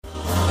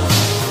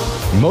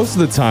Most of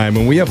the time,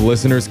 when we have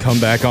listeners come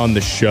back on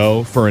the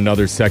show for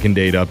another second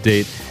date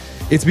update,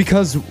 it's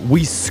because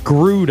we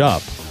screwed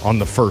up on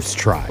the first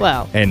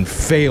try and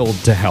failed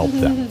to help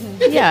them.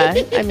 Yeah,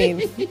 I mean,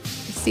 it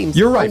seems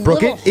You're right,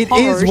 Brooke. It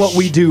is what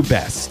we do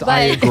best. I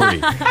agree.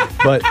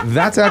 But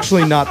that's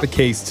actually not the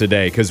case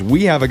today because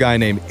we have a guy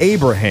named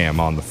Abraham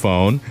on the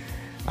phone.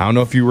 I don't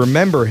know if you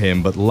remember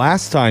him, but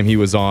last time he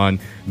was on,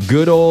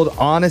 good old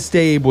Honest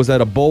Abe was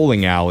at a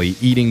bowling alley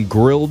eating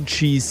grilled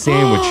cheese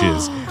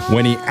sandwiches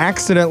when he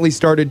accidentally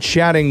started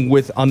chatting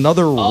with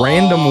another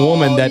random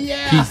woman that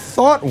he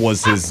thought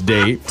was his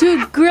date.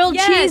 Dude, grilled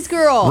cheese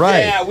girl. Right.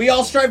 Yeah, we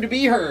all strive to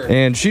be her.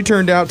 And she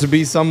turned out to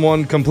be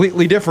someone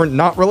completely different,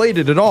 not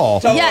related at all.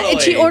 Totally. Yeah,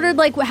 and she ordered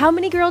how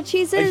many grilled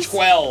cheeses?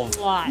 12.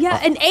 Yeah,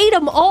 and ate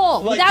them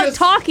all without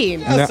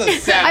talking. That's a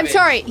savage. I'm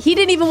sorry, he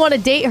didn't even want to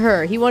date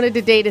her. He wanted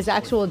to date his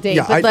actual date.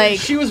 Yeah, but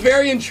she was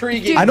very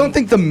intriguing. I don't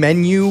think the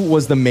menu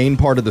was the main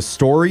part of the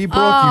story, Brooke.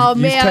 Oh,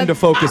 you man. tend to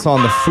focus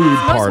on the food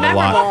part a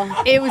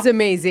lot. It was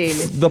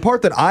amazing. The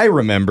part that I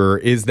remember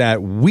is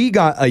that we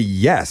got a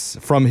yes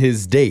from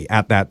his date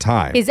at that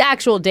time. His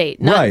actual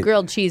date, not Right.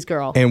 grilled cheese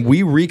girl. And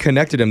we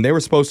reconnected him. They were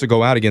supposed to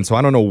go out again, so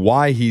I don't know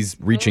why he's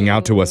reaching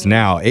out to us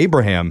now.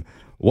 Abraham,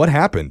 what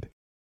happened?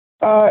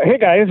 Hey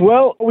guys,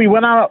 well, we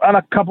went out on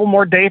a couple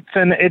more dates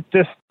and it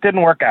just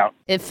didn't work out.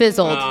 It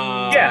fizzled.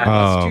 Yeah.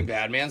 That's too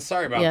bad, man.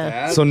 Sorry about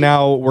that. So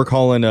now we're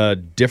calling a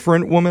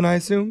different woman, I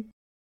assume?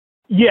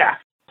 Yeah.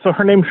 So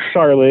her name's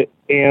Charlotte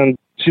and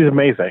she's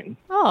amazing.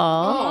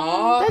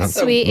 Aw, that's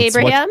sweet, That's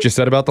Abraham. what you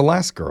said about the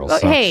last girl.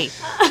 so- Hey,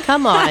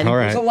 come on. All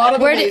There's right. a lot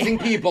of Where did- amazing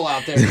people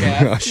out there,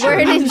 Jeff.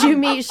 Where did you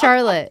meet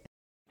Charlotte?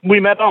 We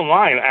met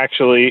online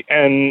actually,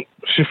 and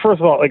she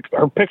first of all,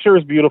 her picture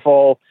is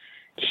beautiful.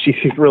 She's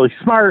really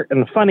smart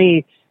and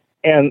funny,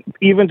 and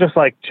even just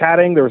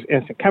chatting, there was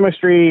instant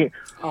chemistry.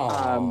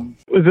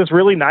 It was just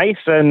really nice,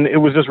 and it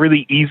was just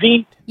really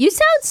easy. You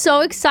sound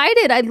so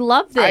excited. I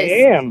love this. I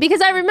am.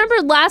 Because I remember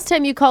last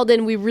time you called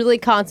in, we really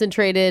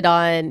concentrated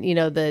on,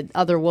 the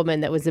other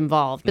woman that was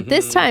involved. But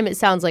this time it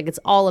sounds like it's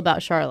all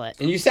about Charlotte.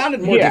 And you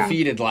sounded more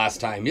defeated last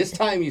time. This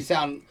time you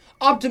sound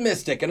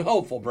optimistic and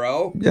hopeful,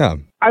 bro. Yeah.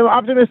 I'm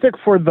optimistic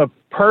for the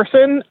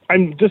person.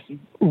 I'm just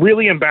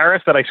really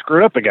embarrassed that I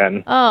screwed up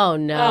again. Oh,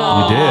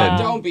 no. You did.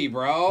 Don't be,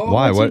 bro.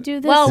 Why? Did What? you do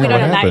this? Well, we Yeah,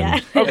 don't know what that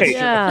happened? yet. Okay,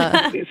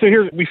 Yeah.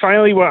 so we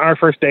finally went on our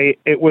first date.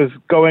 It was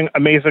going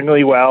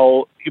amazingly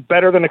well,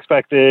 better than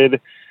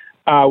expected.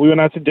 We went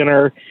out to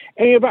dinner,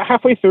 and about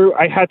halfway through,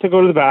 I had to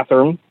go to the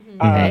bathroom.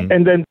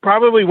 And then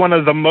probably one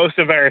of the most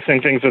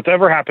embarrassing things that's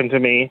ever happened to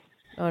me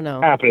Oh, no.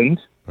 happened.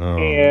 Oh.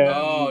 And,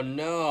 Oh,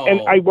 no.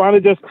 and I want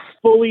to just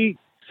fully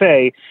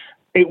say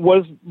it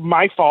was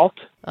my fault.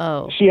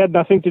 Oh. She had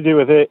nothing to do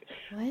with it.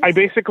 What? I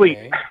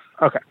basically,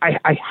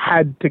 I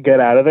had to get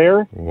out of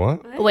there.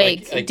 What?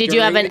 Wait, Like did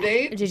you have during the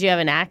date? did you have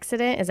an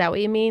accident? Is that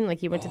what you mean?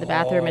 Like you went to the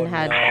bathroom and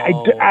had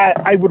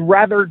I would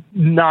rather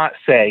not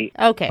say.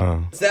 Okay.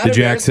 Oh. Is that Did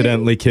you embarrassing?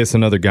 accidentally kiss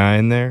another guy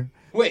in there?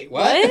 Wait,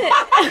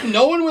 what?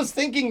 No one was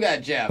thinking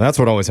that, Jeff. That's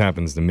what always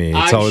happens to me.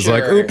 It's I'm always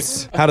like, sure.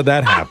 oops, how did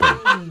that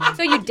happen?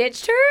 So you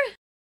ditched her?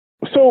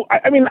 So,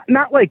 I mean,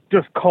 not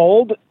just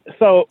cold.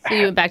 So So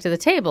you went back to the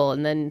table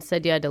and then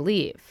said you had to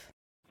leave.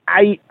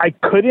 I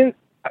couldn't.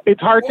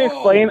 It's hard to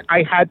explain.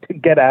 I had to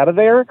get out of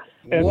there.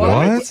 And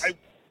What?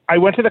 I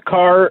went to the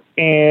car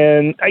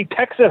and I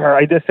texted her.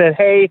 I just said,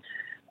 "Hey,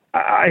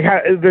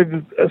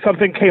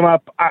 something came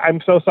up.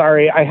 I'm so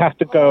sorry. I have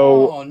to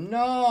go." Oh,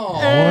 no.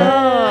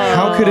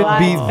 How could it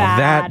be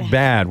that's that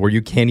bad where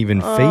you can't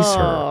even face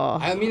her? Oh.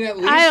 I mean, at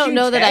least I don't you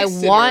know that I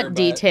texted want her, but-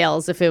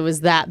 details if it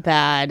was that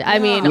bad. I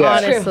mean, Yeah.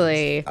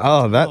 honestly.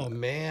 Oh, Oh,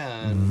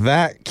 man.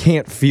 that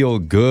can't feel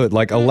good.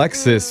 Like,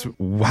 Alexis,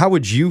 how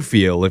would you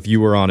feel if you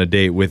were on a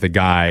date with a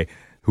guy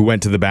who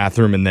went to the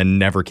bathroom and then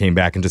never came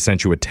back and just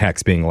sent you a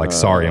text being like,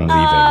 sorry, I'm leaving?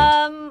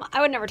 I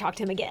would never talk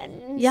to him again.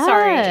 Yeah.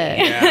 Sorry.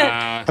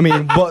 Yeah. I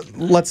mean, but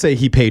let's say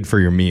he paid for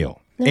your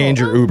meal and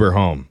your Uber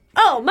home.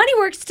 Oh, money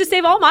works to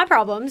save all my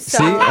problems. So.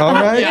 See? All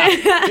right.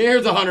 Yeah.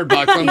 Here's $100.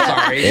 I'm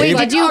sorry. Wait, He's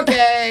did you-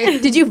 Okay.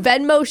 Did you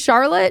Venmo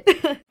Charlotte?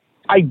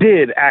 I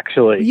did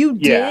actually. You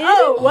did? Yeah.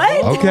 Oh,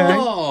 what? Okay.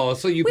 Oh,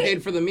 so you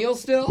paid for the meal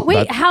still?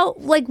 Wait, how,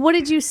 what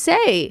did you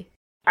say?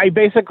 I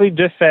basically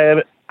just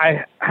said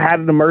I had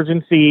an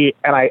emergency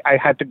and I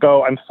had to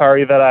go. I'm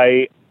sorry that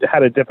I had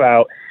to dip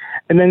out.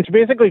 And then she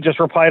basically just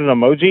replied in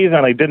emojis,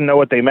 and I didn't know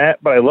what they meant,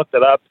 but I looked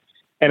it up,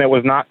 and it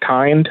was not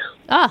kind.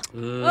 Ah,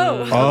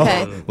 Oh.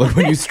 Okay. Like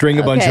when you string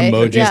a bunch of Okay,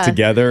 emojis yeah.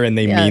 together and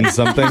they Yeah. mean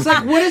something. It's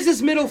like, what does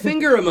this middle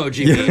finger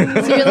emoji mean?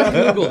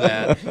 Google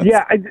that.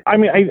 Yeah, I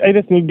mean, I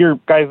just need your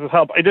guys'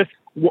 help.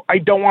 I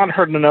don't want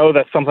her to know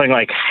that something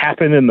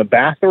happened in the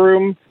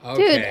bathroom. Dude,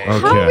 Okay.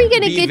 how are we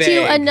going to Be get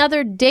you vague.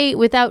 another date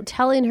without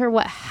telling her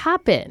what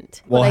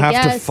happened? We'll But I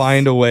have to guess-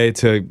 find a way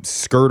to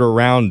skirt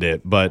around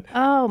it, but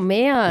Oh,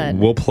 man.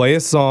 we'll play a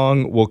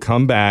song, we'll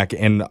come back,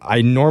 and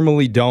I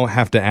normally don't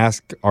have to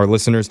ask our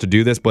listeners to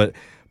do this, but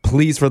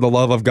please, for the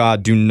love of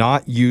God, do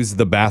not use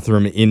the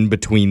bathroom in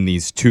between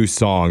these two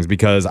songs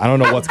because I don't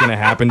know what's going to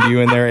happen to you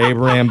in there,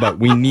 Abraham, but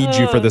we need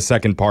you for the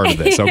second part of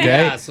this, okay?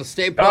 Yeah, so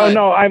stay put. Oh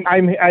no,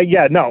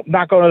 no,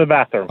 not going to the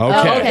bathroom.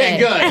 Okay. Okay,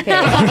 good.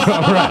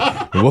 All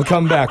right. We'll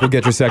come back. We'll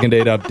get your second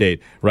date update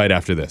right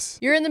after this.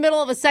 You're in the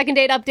middle of a second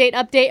date update,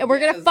 and we're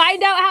going to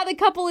find out how the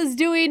couple is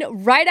doing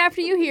right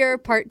after you hear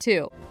part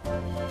 2.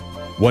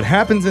 What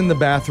happens in the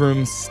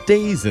bathroom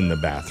stays in the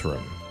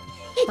bathroom.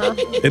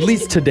 At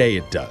least today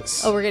it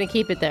does. Oh, we're going to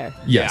keep it there.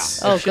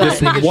 Yes. Oh, good.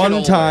 Just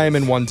one time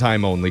and one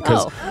time only.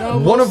 Because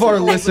one of our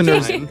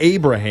listeners,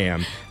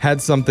 Abraham,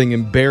 had something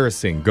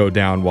embarrassing go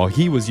down while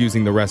he was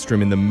using the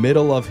restroom in the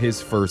middle of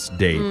his first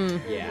date.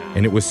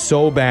 And it was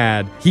so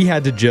bad, he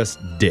had to just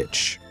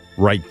ditch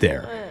right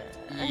there.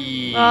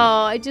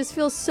 Oh, I just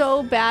feel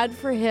so bad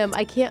for him.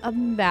 I can't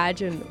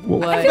imagine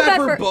what. I feel Bad bad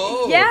for for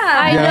both. Yeah.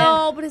 I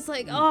know, but it's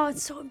like, oh,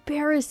 it's so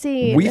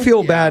embarrassing. We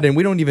feel bad, and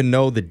we don't even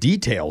know the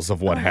details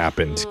of what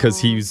happened because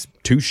he's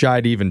too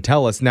shy to even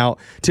tell us. Now,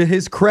 to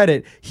his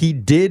credit, he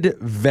did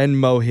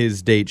Venmo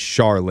his date,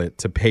 Charlotte,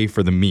 to pay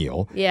for the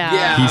meal.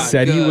 Yeah. He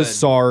said he was good.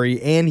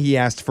 sorry, and he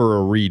asked for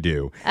a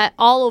redo.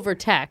 All over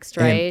text,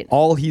 right? And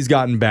all he's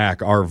gotten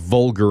back are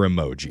vulgar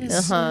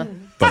emojis.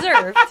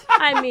 Deserved.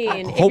 I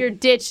mean, if you're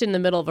ditched in the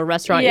middle of a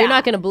restaurant, Yeah. you're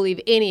not going to believe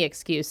any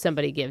excuse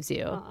somebody gives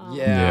you.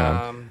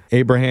 Yeah.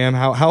 Abraham,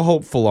 how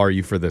hopeful are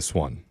you for this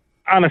one?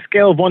 On a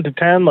scale of 1 to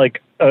 10,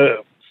 like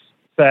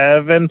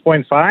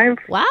 7.5.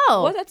 Wow.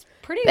 Well, that's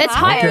pretty That's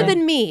high. higher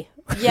than me.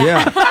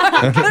 Yeah.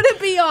 I'm going to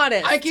be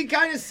honest. I can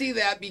kind of see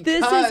that because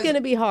This is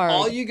gonna be hard.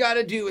 All you got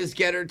to do is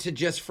get her to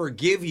just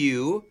forgive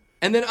you.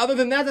 And then other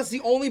than that, that's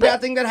the only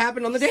bad thing that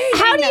happened on the date.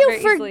 How do Not you very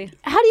easily.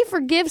 how do you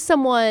forgive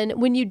someone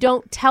when you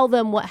don't tell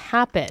them what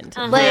happened?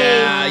 Like,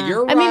 Yeah,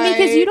 you're right. I mean,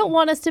 because you don't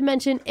want us to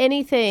mention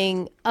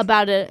anything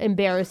about an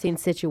embarrassing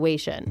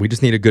situation. We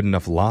just need a good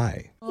enough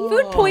lie.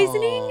 Food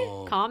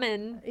poisoning?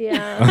 Common.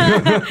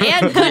 Yeah,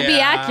 and could be Yeah.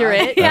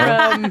 accurate.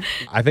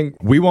 I think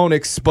we won't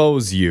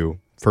expose you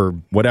for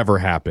whatever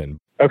happened.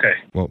 Okay.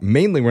 Well,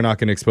 mainly we're not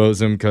going to expose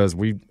him because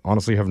we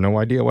honestly have no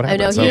idea what I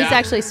happened. know So he's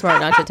actually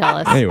smart not to tell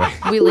us. Anyway.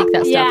 We leak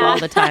that stuff Yeah. all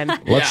the time.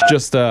 let's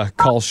just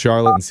call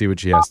Charlotte and see what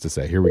she has to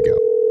say. Here we go.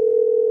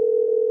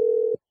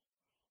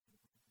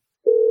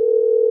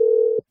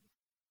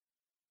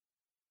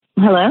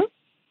 Hello?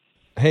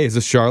 Hey, is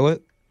this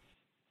Charlotte?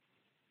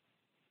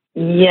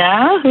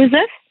 Yeah, who's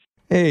this?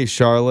 Hey,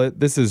 Charlotte.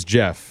 This is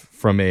Jeff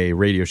from a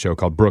radio show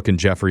called Brooke and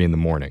Jeffrey in the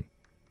Morning.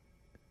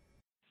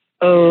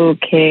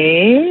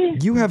 Okay.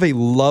 You have a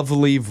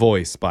lovely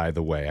voice, by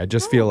the way. I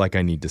just feel like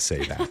I need to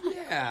say that.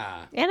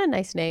 Yeah. And a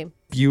nice name.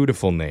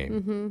 Beautiful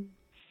name.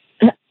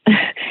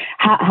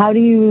 How do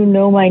you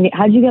know my name?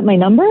 How did you get my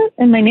number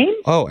and my name?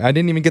 Oh, I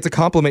didn't even get to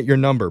compliment your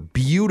number.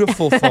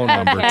 Beautiful phone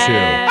number,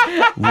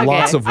 too.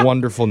 Lots of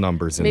wonderful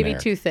numbers in Maybe there.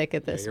 too thick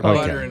at this You're point.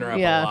 buttering her up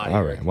Yeah. a lot.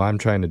 All right. Well, I'm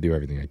trying to do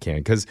everything I can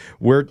because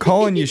we're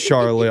calling you,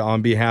 Charlotte,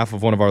 on behalf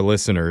of one of our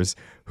listeners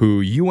who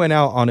you went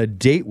out on a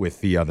date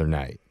with the other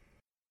night.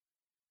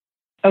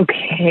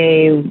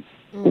 Okay.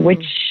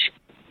 Which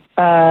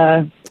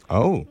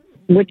Oh,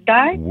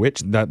 guy? which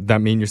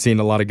that mean you're seeing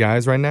a lot of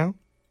guys right now?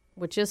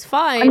 Which is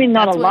fine. I mean,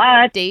 not That's a what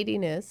lot.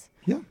 dating is.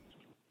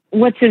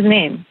 What's his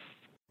name?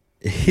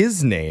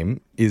 His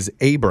name is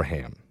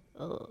Abraham.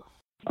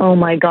 Oh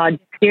my God.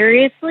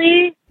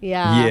 Seriously?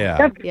 Yeah. Yeah.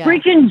 That Yeah.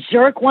 freaking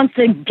jerk wants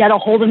to get a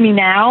hold of me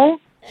now?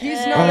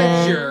 He's not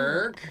a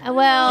jerk.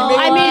 Well, He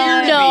made I it mean,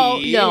 appear to no,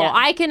 be. no. Yeah.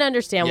 I can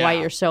understand why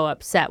Yeah. you're so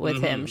upset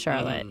with him,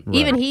 Charlotte. Right.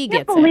 Even he I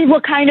gets can't believe it.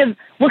 what kind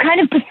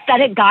of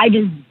pathetic guy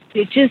just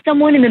ditches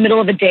someone in the middle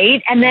of a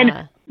date and Yeah.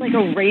 then like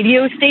a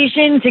radio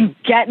station to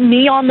get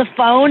me on the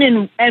phone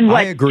and what?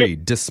 I agree.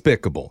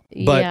 Despicable.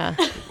 But yeah.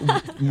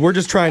 we're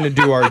just trying to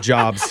do our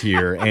jobs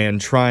here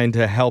and trying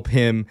to help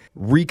him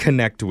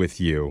reconnect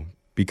with you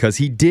because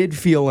he did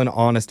feel an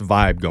honest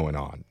vibe going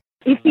on.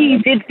 If he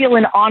did feel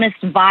an honest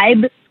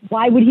vibe,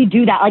 why would he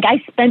do that? Like,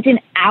 I spent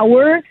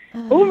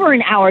over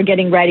an hour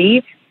getting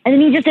ready, and then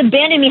he just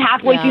abandoned me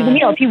halfway through the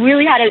meal. If he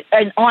really had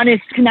an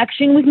honest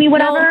connection with me,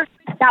 whatever,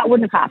 that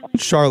wouldn't have happened.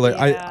 Charlotte,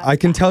 I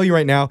can tell you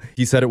right now,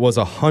 he said it was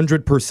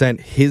 100%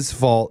 his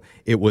fault.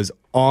 It was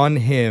on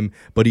him,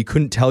 but he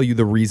couldn't tell you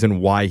the reason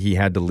why he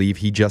had to leave.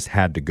 He just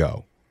had to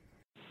go.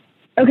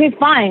 Okay,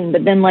 fine,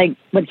 but then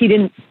but he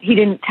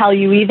didn't tell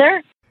you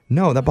either.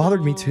 No, that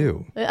bothered me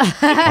too.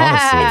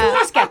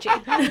 Honestly. Sketchy.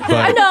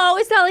 But No,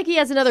 it's not like he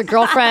has another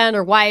girlfriend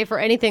or wife or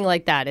anything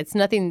like that. It's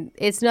nothing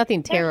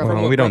terrible.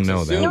 well, we don't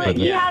know Brooke's that.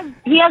 assuming,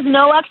 But He has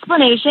no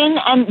explanation,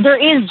 and there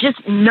is just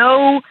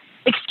no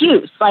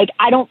excuse. Like,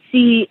 I don't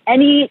see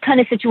any kind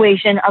of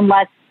situation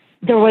unless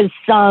there was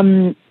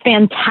some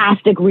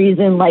fantastic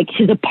reason, like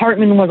his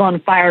apartment was on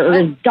fire or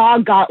his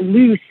dog got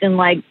loose and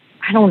like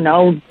I don't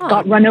know,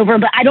 got run over,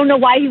 but I don't know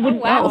why he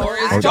wouldn't wow. know. Or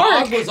his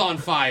dog was on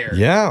fire.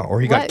 Yeah, or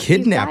he got What, you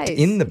kidnapped guys?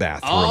 in the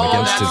bathroom Oh,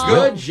 against that's his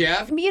will. good,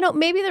 Jeff. You know,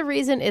 maybe the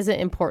reason isn't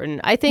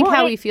important. I think Well,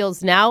 how he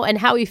feels now and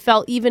how he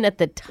felt even at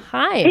the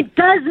time. It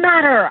does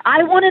matter.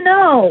 I want to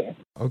know.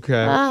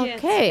 Okay.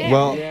 Okay.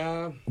 Well,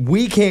 Yeah.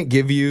 we can't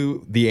give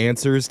you the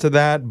answers to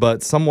that,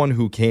 but someone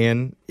who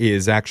can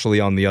is actually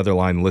on the other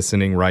line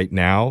listening right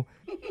now.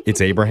 It's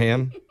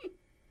Abraham.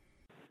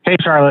 Hey,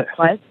 Charlotte.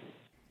 What?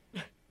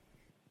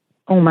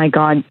 Oh my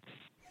God.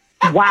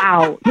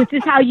 Wow. This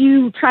is how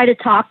you try to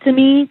talk to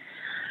me?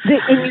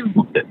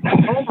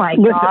 Oh my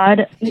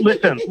God.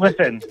 Listen.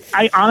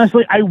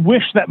 I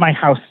wish that my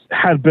house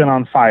had been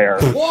on fire.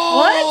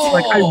 Whoa!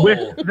 Like, I wish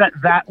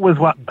that was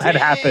what had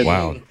happened.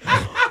 Wow.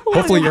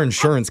 Hopefully your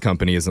insurance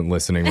company isn't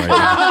listening right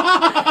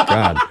now.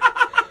 God.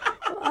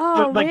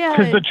 Oh, man.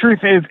 Because the truth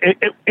is,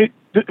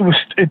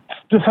 it's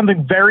just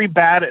something very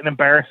bad and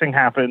embarrassing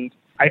happened.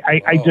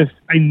 I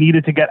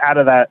needed to get out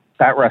of that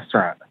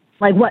restaurant.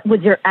 Like, what, was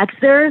your ex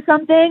there or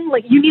something?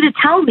 Like, you need to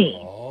tell me.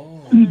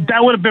 That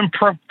would have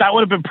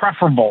been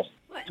preferable.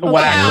 To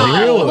what happened.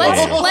 Really?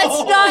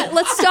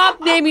 Let's stop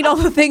naming all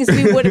the things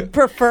we would have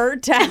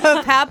preferred to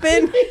have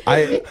happen.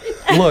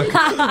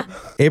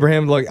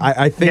 Abraham,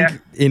 I think Yeah.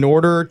 in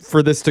order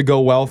for this to go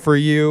well for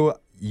you,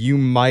 you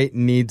might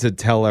need to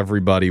tell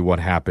everybody what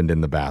happened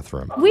in the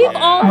bathroom. We've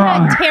all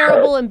had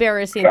terrible,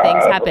 embarrassing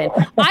things happen.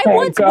 I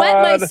once wet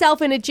God.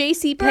 myself in a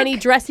JCPenney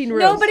dressing room.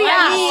 Nobody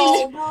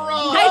asked.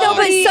 I know,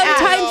 but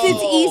sometimes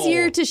it's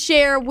easier to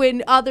share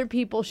when other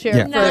people share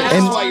Yeah. first.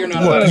 That's why you're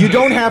not Look, allowed you to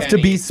don't do have to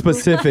be Penny.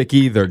 specific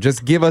either.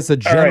 Just give us a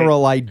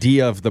general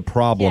idea of the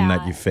problem Yeah.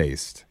 that you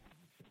faced.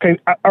 Okay,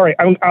 all right.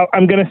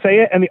 I'm going to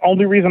say it, and the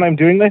only reason I'm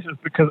doing this is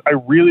because I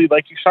really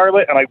like you,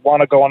 Charlotte, and I want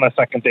to go on a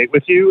second date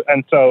with you.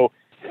 And so,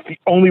 the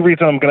only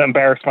reason I'm going to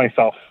embarrass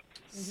myself.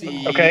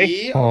 See?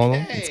 Okay. Oh,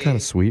 it's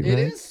kinda sweet, It right?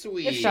 is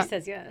sweet. If she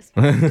says yes.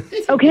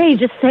 Okay,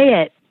 just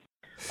say it.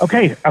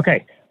 Okay.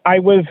 I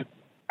was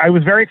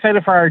very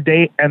excited for our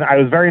date, and I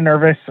was very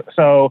nervous.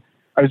 So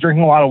I was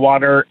drinking a lot of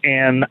water,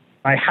 and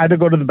I had to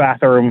go to the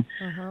bathroom.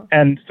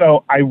 And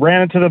so I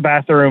ran into the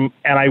bathroom,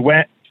 and I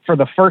went for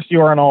the first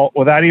urinal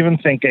without even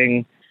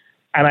thinking.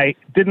 And I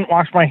didn't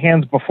wash my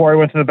hands before I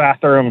went to the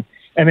bathroom.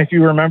 And if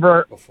you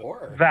remember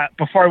Before. that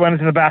before I went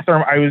into the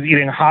bathroom, I was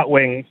eating hot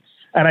wings,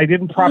 and I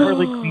didn't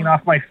properly clean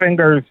off my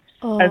fingers.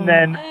 And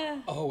then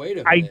Oh, wait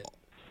a I minute.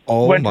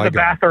 Oh went to my the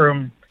God.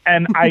 bathroom,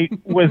 and I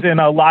was in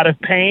a lot of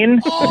pain.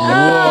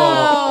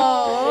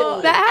 Oh,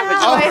 that happened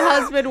to my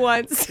husband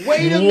once.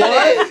 Wait a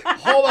minute.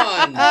 Hold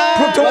on.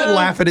 Don't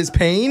laugh at his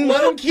pain.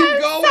 Let him keep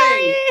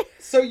going.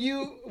 So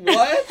you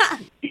what?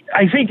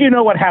 I think you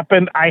know what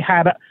happened. I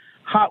had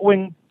hot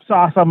wing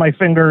sauce on my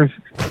fingers,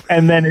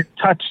 and then it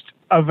touched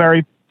a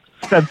very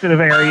sensitive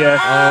area.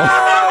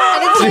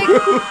 And it's like,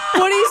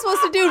 what are you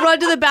supposed to do? Run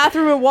to the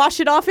bathroom and wash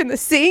it off in the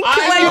sink?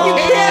 I Like, you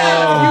can't.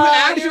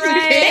 can't. You actually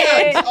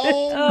can't.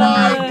 Oh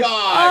my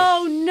gosh.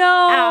 Oh,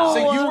 no.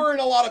 So you were in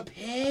a lot of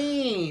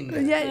pain.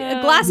 Yeah,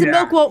 a glass of Yeah.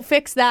 milk won't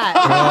fix that.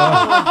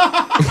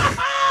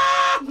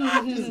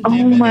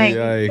 Oh my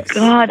Yikes.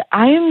 God,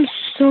 I am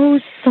so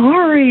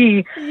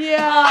sorry.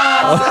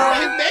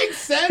 Yeah. It makes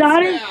sense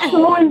That is now.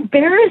 so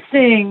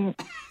embarrassing.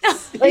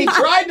 He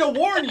tried to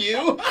warn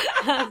you.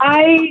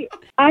 I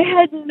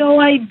had no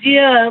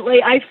idea.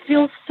 Like, I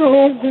feel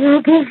so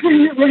horrible for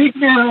it right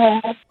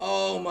now.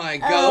 Oh my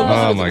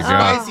god. Oh my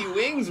God. Spicy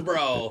wings,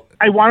 bro.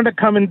 I wanted to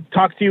come and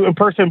talk to you in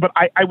person, but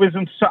I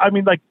wasn't.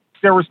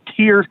 There was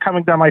tears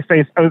coming down my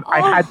face.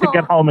 I had to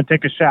get home and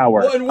take a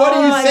shower. And what do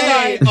Oh you my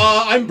say?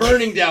 I'm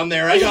burning down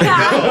there. I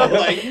gotta go.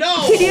 Like, no.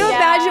 Can you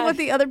imagine what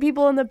the other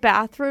people in the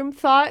bathroom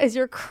thought as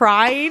you're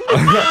crying?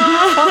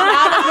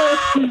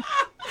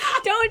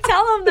 Don't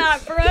tell him that,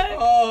 bro.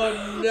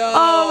 Oh no.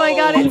 Oh my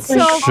God, it's so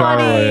Charlotte.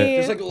 funny.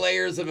 There's like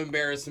layers of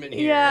embarrassment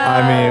here. Yeah.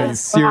 I mean,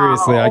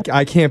 seriously,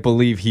 I can't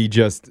believe he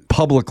just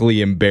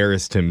publicly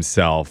embarrassed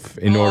himself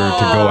in order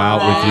to go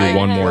out with you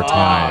one more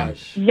time.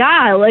 Gosh.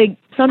 Yeah, like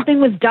something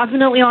was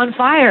definitely on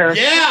fire.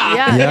 Yeah.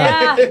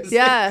 Yeah. It is.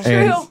 Yeah.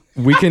 And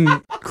we can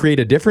create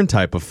a different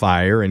type of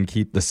fire and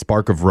keep the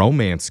spark of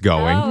romance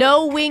going.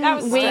 No wing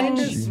That was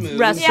wings smooth.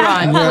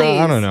 restaurant, Yeah, please.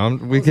 I don't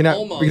know. We can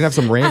have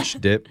some ranch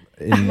dip.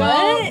 In,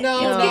 What? No,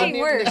 It's not getting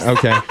near worse. that.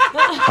 Okay.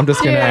 I'm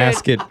just going to Dude.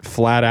 ask it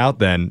flat out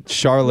then.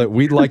 Charlotte,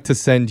 we'd like to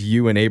send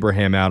you and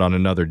Abraham out on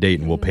another date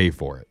and we'll pay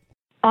for it.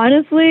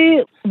 Honestly,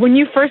 when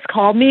you first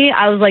called me,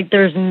 I was like,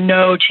 there's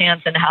no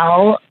chance in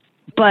hell.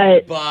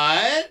 But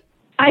But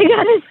I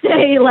gotta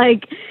say,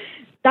 like,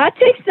 that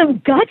takes some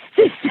guts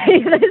to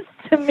say this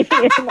to me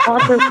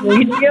on the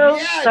radio.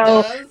 yeah, it So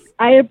does.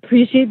 I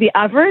appreciate the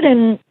effort,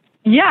 and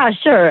yeah,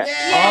 sure. All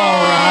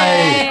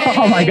right.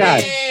 Oh my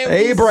God.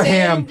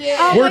 Abraham,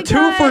 Oh we're my 2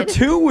 God. for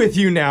 2 with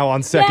you now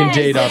on second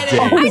date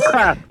update. Holy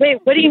crap. Wait,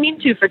 what do you mean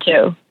 2 for 2?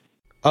 Oh.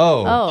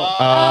 Oh.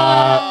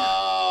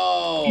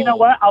 Oh. You know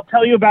what? I'll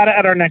tell you about it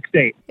at our next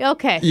date.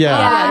 Okay.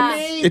 Yeah.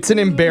 It's an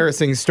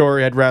embarrassing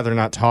story. I'd rather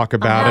not talk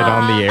about it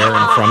on the air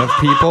in front of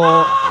people.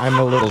 I'm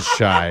a little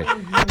shy.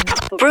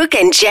 Brooke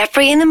and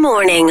Jeffrey in the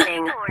morning.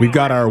 We've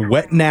got our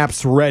wet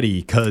naps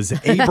ready because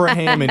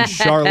Abraham and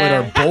Charlotte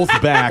are both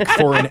back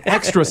for an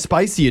extra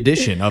spicy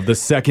edition of the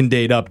second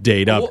date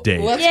update.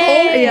 Let's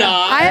hope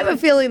not. I have a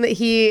feeling that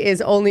he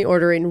is only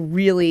ordering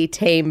really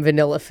tame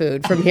vanilla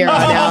food from here on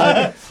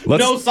out.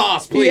 No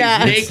sauce, please.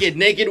 Yeah.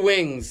 Naked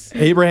wings.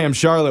 Abraham,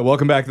 Charlotte,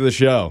 welcome back to the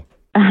show.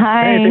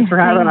 Hi. Hey, thanks for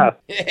having us.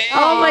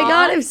 Oh my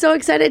God, I'm so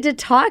excited to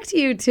talk to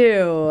you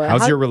two.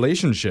 How's your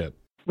relationship?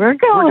 We're We're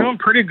going. doing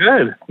pretty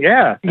good.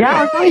 Yeah.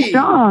 Yeah, we're going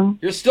strong.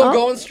 You're still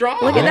going strong.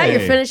 Look at that, Hey.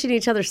 you're finishing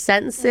each other's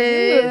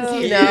sentences,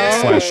 you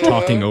know? /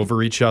 talking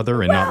over each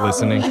other and not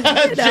listening.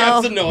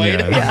 Jeff's annoyed.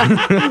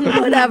 Yeah.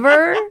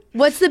 Whatever.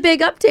 What's the big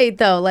update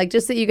though? Like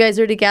just that you guys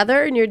are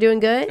together and you're doing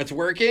good? It's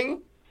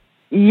working?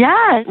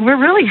 Yeah, we're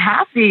really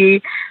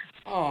happy.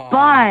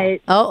 But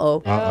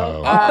Uh-oh.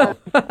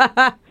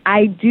 Uh-oh.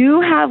 I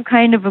do have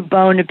kind of a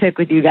bone to pick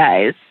with you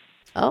guys.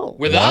 Oh.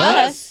 With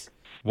us?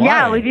 Why?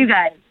 Yeah, with you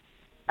guys.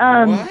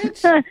 What?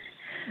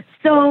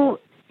 So,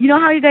 you know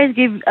how you guys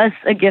gave us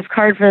a gift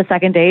card for the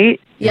second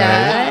date?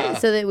 Yeah,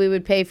 so that we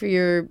would pay for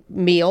your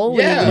meal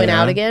when Yeah. you went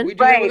out again? We do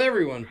that Right. with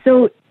everyone.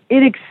 So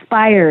it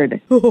expired.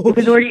 It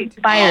was already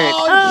expired.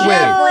 Oh,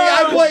 Jeffrey.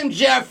 I blame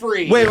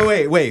Jeffrey.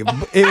 Wait.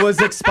 It was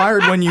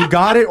expired when you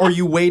got it or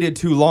you waited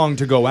too long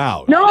to go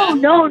out?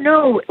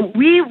 No.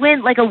 We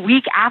went like a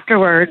week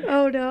afterwards.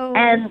 Oh no.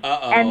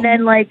 And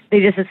then like they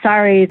just said,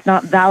 sorry, it's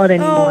not valid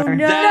anymore. Oh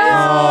no.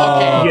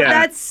 Okay. Yeah.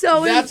 That's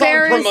so That's on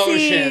embarrassing.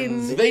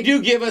 promotions. They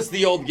do give us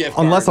the old gift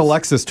Unless cards.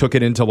 Alexis took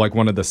it into like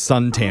one of the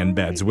suntan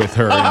beds with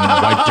her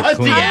and wiped it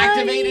clean.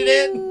 Deactivated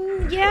it.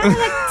 Yeah,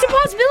 it's a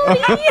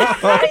possibility.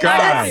 Oh, God.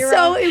 That's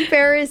so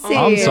embarrassing.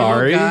 I'm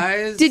sorry.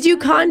 Guys. Did you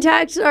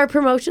contact our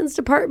promotions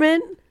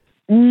department?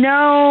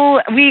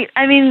 No, we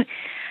ended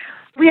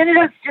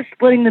up just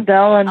splitting the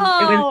bill, and it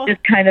was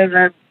just kind of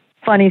a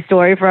funny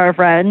story for our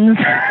friends.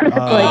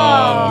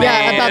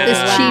 Yeah, about this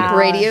man. cheap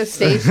radio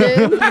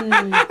station.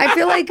 I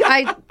feel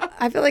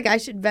like I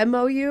should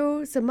Venmo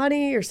you some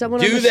money or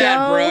someone on Do the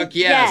that, show. Brooke.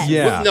 Yes.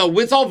 Yeah. No,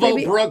 let's all vote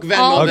Maybe Brooke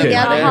all Venmo. Okay,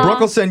 together.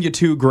 Brooke will send you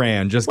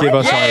 $2,000. Just give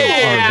us our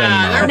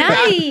Venmo.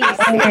 Nice.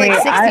 Like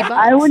 $60.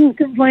 I wouldn't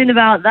complain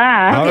about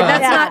that. All Okay, right.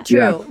 that's not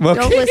true. Yeah.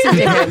 Don't listen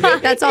to him.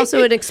 That's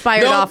also an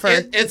expired No, offer.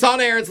 it's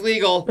on air. It's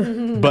legal.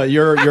 But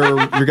your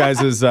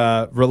guys'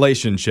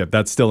 relationship,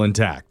 that's still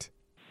intact.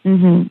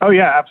 Oh,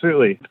 yeah,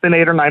 absolutely. It's been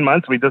 8 or 9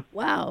 months.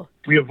 Wow.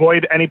 We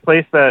avoid any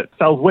place that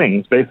sells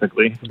wings,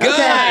 basically. Good.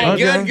 Okay.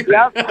 Good.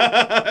 Yep.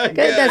 Good.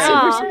 That's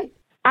super sweet.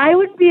 I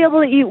wouldn't be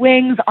able to eat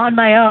wings on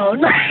my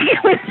own.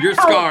 You're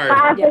scarred.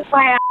 Laughing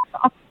my ass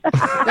off.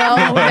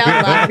 No, without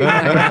laughing my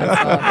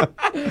ass off.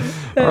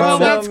 Oh, so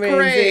that's amazing.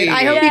 great.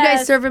 I hope you guys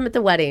Yes. serve him at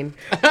the wedding.